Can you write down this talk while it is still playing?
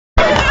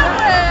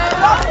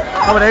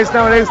No it is,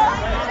 no it is.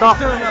 Stop.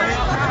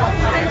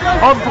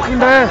 I'm fucking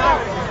there.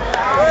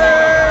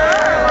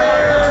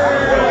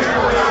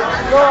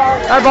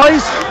 Hey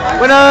boys,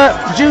 we're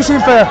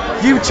producing for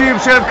YouTube,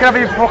 so we can have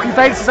your fucking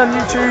faces on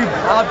YouTube.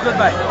 Oh, good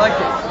mate, I like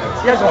it.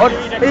 Yeah, good.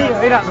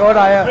 You're not good,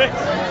 are you?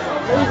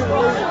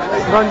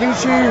 We're on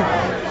YouTube.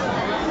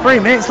 3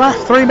 minutes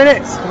left, 3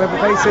 minutes. Come have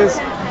your faces.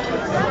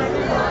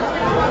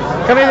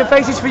 Come have your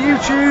faces for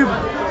YouTube.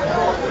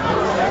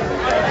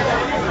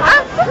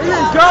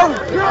 Go!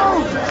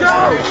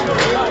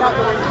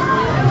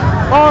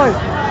 Boy,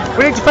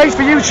 we need your face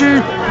for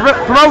YouTube.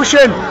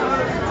 Promotion.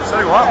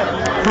 Sorry, what?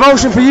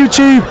 Promotion for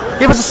YouTube.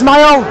 Give us a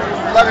smile.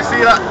 Let me see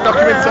that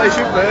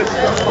documentation first.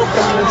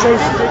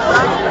 Documentation.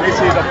 I need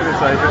to see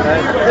documentation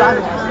there.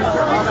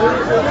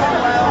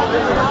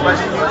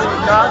 Where's your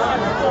YouTube card?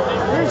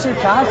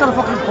 YouTube card, it's not a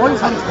fucking point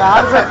on his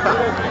card, is it?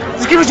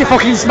 Just give us your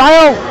fucking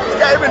smile.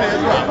 Get him in here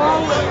as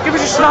well. Give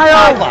us your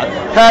smile.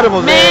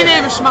 Terrible. Me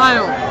never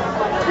smile.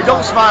 You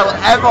don't smile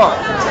ever.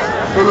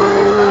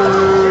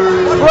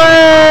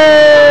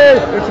 Way!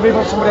 We have to move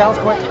on to somebody else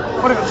quick.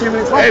 Only got 2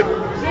 minutes left.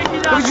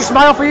 Give us your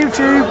smile for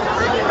YouTube.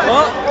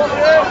 What?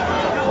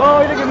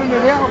 Oh, you're giving me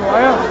the elbow,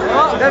 are you?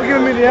 What? You're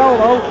giving me the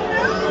elbow.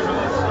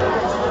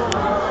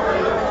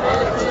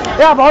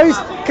 Yeah, boys,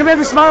 come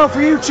here, smile for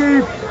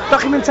YouTube.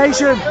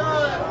 Documentation.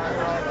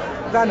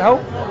 That no?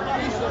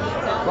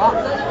 What?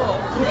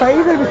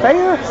 You're going to be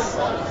famous.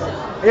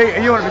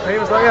 You want to be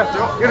famous, don't you? You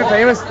want to be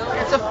famous.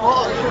 It's a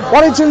fuck.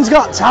 Warrington's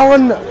Got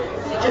Talent.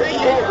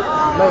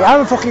 Mate,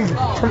 I'm a fucking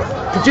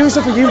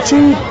producer for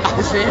YouTube.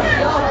 I see.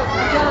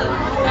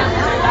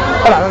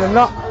 Well, I'm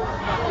not.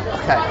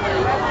 Okay.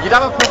 You'd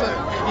have a proper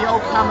video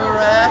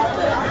camera.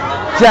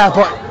 Yeah,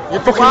 but you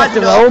fucking left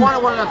it alone. I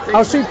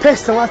was too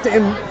pissed and left it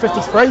in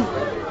 53.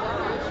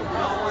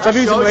 So I'm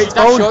using my That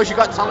phone. shows you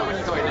got talent when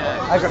you go in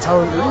there. I got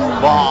talent.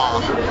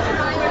 Wow.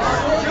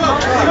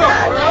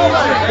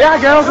 Yeah,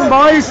 girls and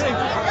boys.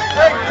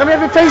 Come here,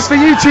 have your face for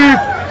YouTube.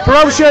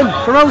 Promotion.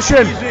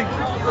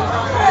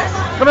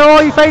 Come here,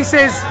 all your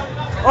faces.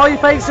 All your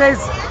faces.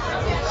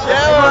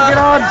 Come on, get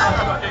on.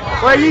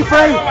 Where are you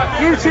three?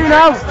 You two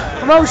now.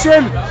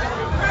 Promotion.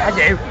 And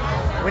you.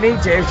 We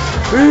need you.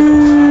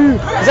 Ooh.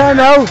 Is that a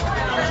no?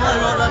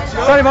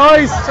 Sorry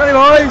boys. Here we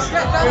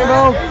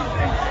go.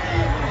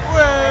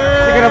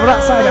 You're going over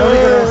that side now.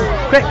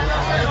 Quick.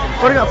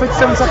 What have you got?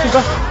 57 seconds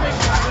left.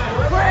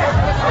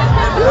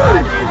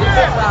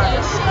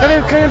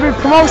 Can you do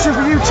promotion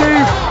for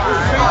YouTube?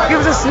 Give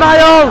us a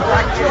smile.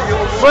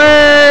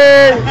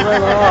 Wait.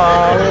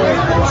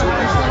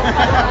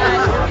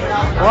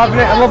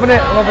 I'm loving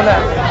it.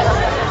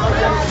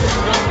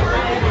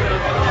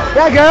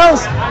 Yeah,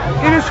 girls.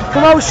 Give us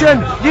promotion.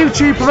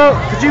 YouTube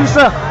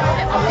producer.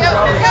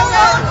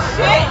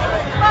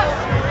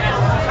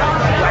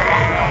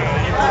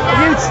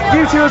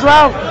 You two as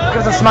well.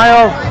 Give us a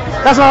smile.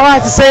 That's what I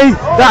like to see.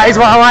 That is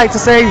what I like to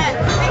see.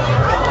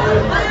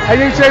 And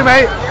you too,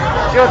 mate.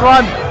 Give us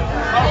one.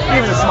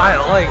 Give us a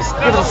smile, please.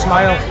 Give us a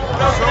smile.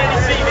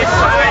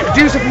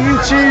 Producer for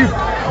YouTube.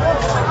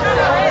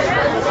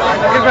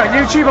 Give it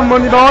YouTube on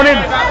Monday morning.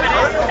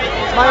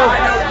 Smile.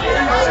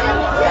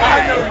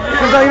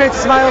 Get your mate to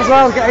smile as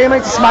well. Get your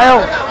mate to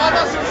smile.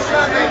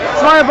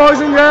 Smile, boys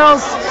and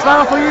girls.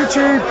 Smile for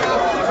YouTube.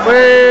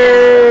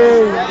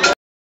 Whee!